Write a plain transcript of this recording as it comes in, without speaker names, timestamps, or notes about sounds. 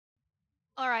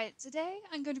Alright, today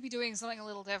I'm going to be doing something a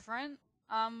little different.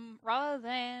 Rather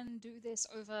than do this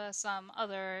over some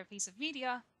other piece of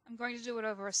media, I'm going to do it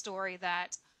over a story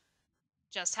that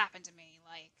just happened to me,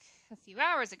 like, a few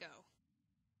hours ago.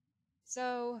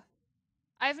 So,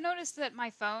 I've noticed that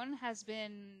my phone has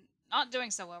been not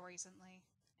doing so well recently,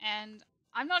 and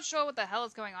I'm not sure what the hell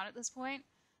is going on at this point,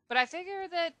 but I figure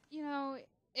that,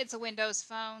 it's a Windows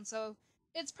phone, so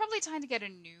it's probably time to get a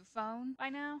new phone by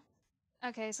now.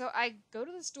 Okay, so I go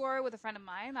to the store with a friend of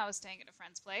mine. I was staying at a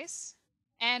friend's place.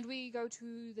 And we go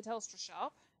to the Telstra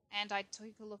shop, and I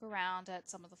take a look around at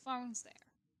some of the phones there.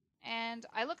 And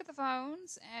I look at the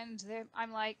phones, and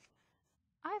I'm like,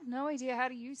 I have no idea how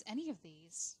to use any of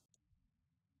these.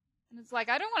 And it's like,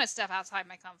 I don't want to step outside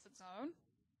my comfort zone.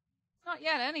 Not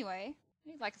yet, anyway. I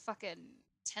need like a fucking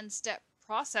 10-step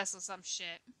process or some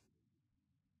shit.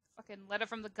 Fucking letter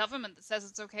from the government that says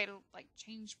it's okay to, like,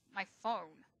 change my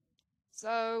phone.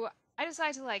 So I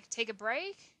decide to take a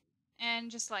break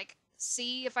and just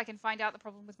see if I can find out the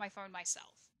problem with my phone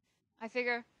myself. I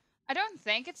figure I don't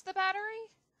think it's the battery,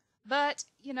 but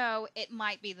it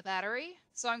might be the battery.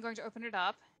 So I'm going to open it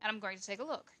up and I'm going to take a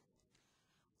look.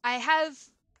 I have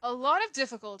a lot of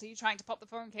difficulty trying to pop the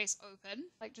phone case open,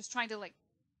 just trying to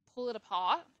pull it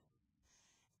apart.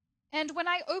 And when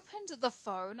I opened the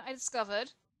phone, I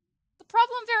discovered the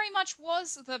problem very much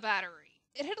was the battery.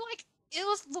 It had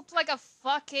looked like a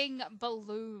fucking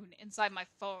balloon inside my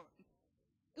phone.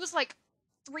 It was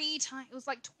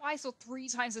twice or three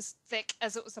times as thick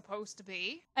as it was supposed to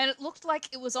be. And it looked like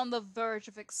it was on the verge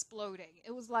of exploding.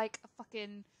 It was like a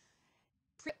fucking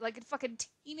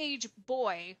teenage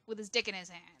boy with his dick in his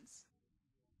hands.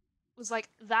 It was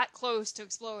that close to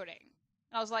exploding.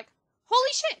 And I was like,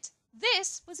 holy shit!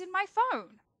 This was in my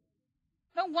phone!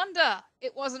 No wonder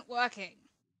it wasn't working.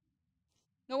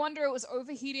 No wonder it was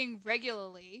overheating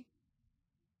regularly,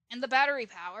 and the battery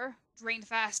power drained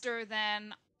faster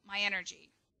than my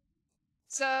energy.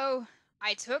 So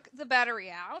I took the battery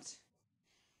out,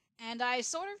 and I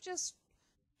sort of just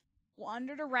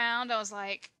wandered around. I was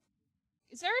like,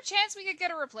 is there a chance we could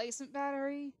get a replacement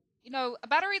battery? A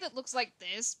battery that looks like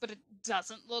this, but it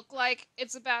doesn't look like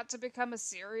it's about to become a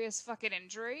serious fucking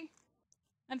injury.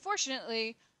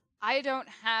 Unfortunately, I don't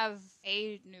have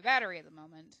a new battery at the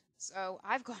moment. So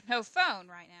I've got no phone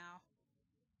right now.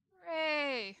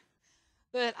 Hooray!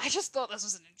 But I just thought this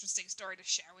was an interesting story to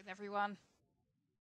share with everyone.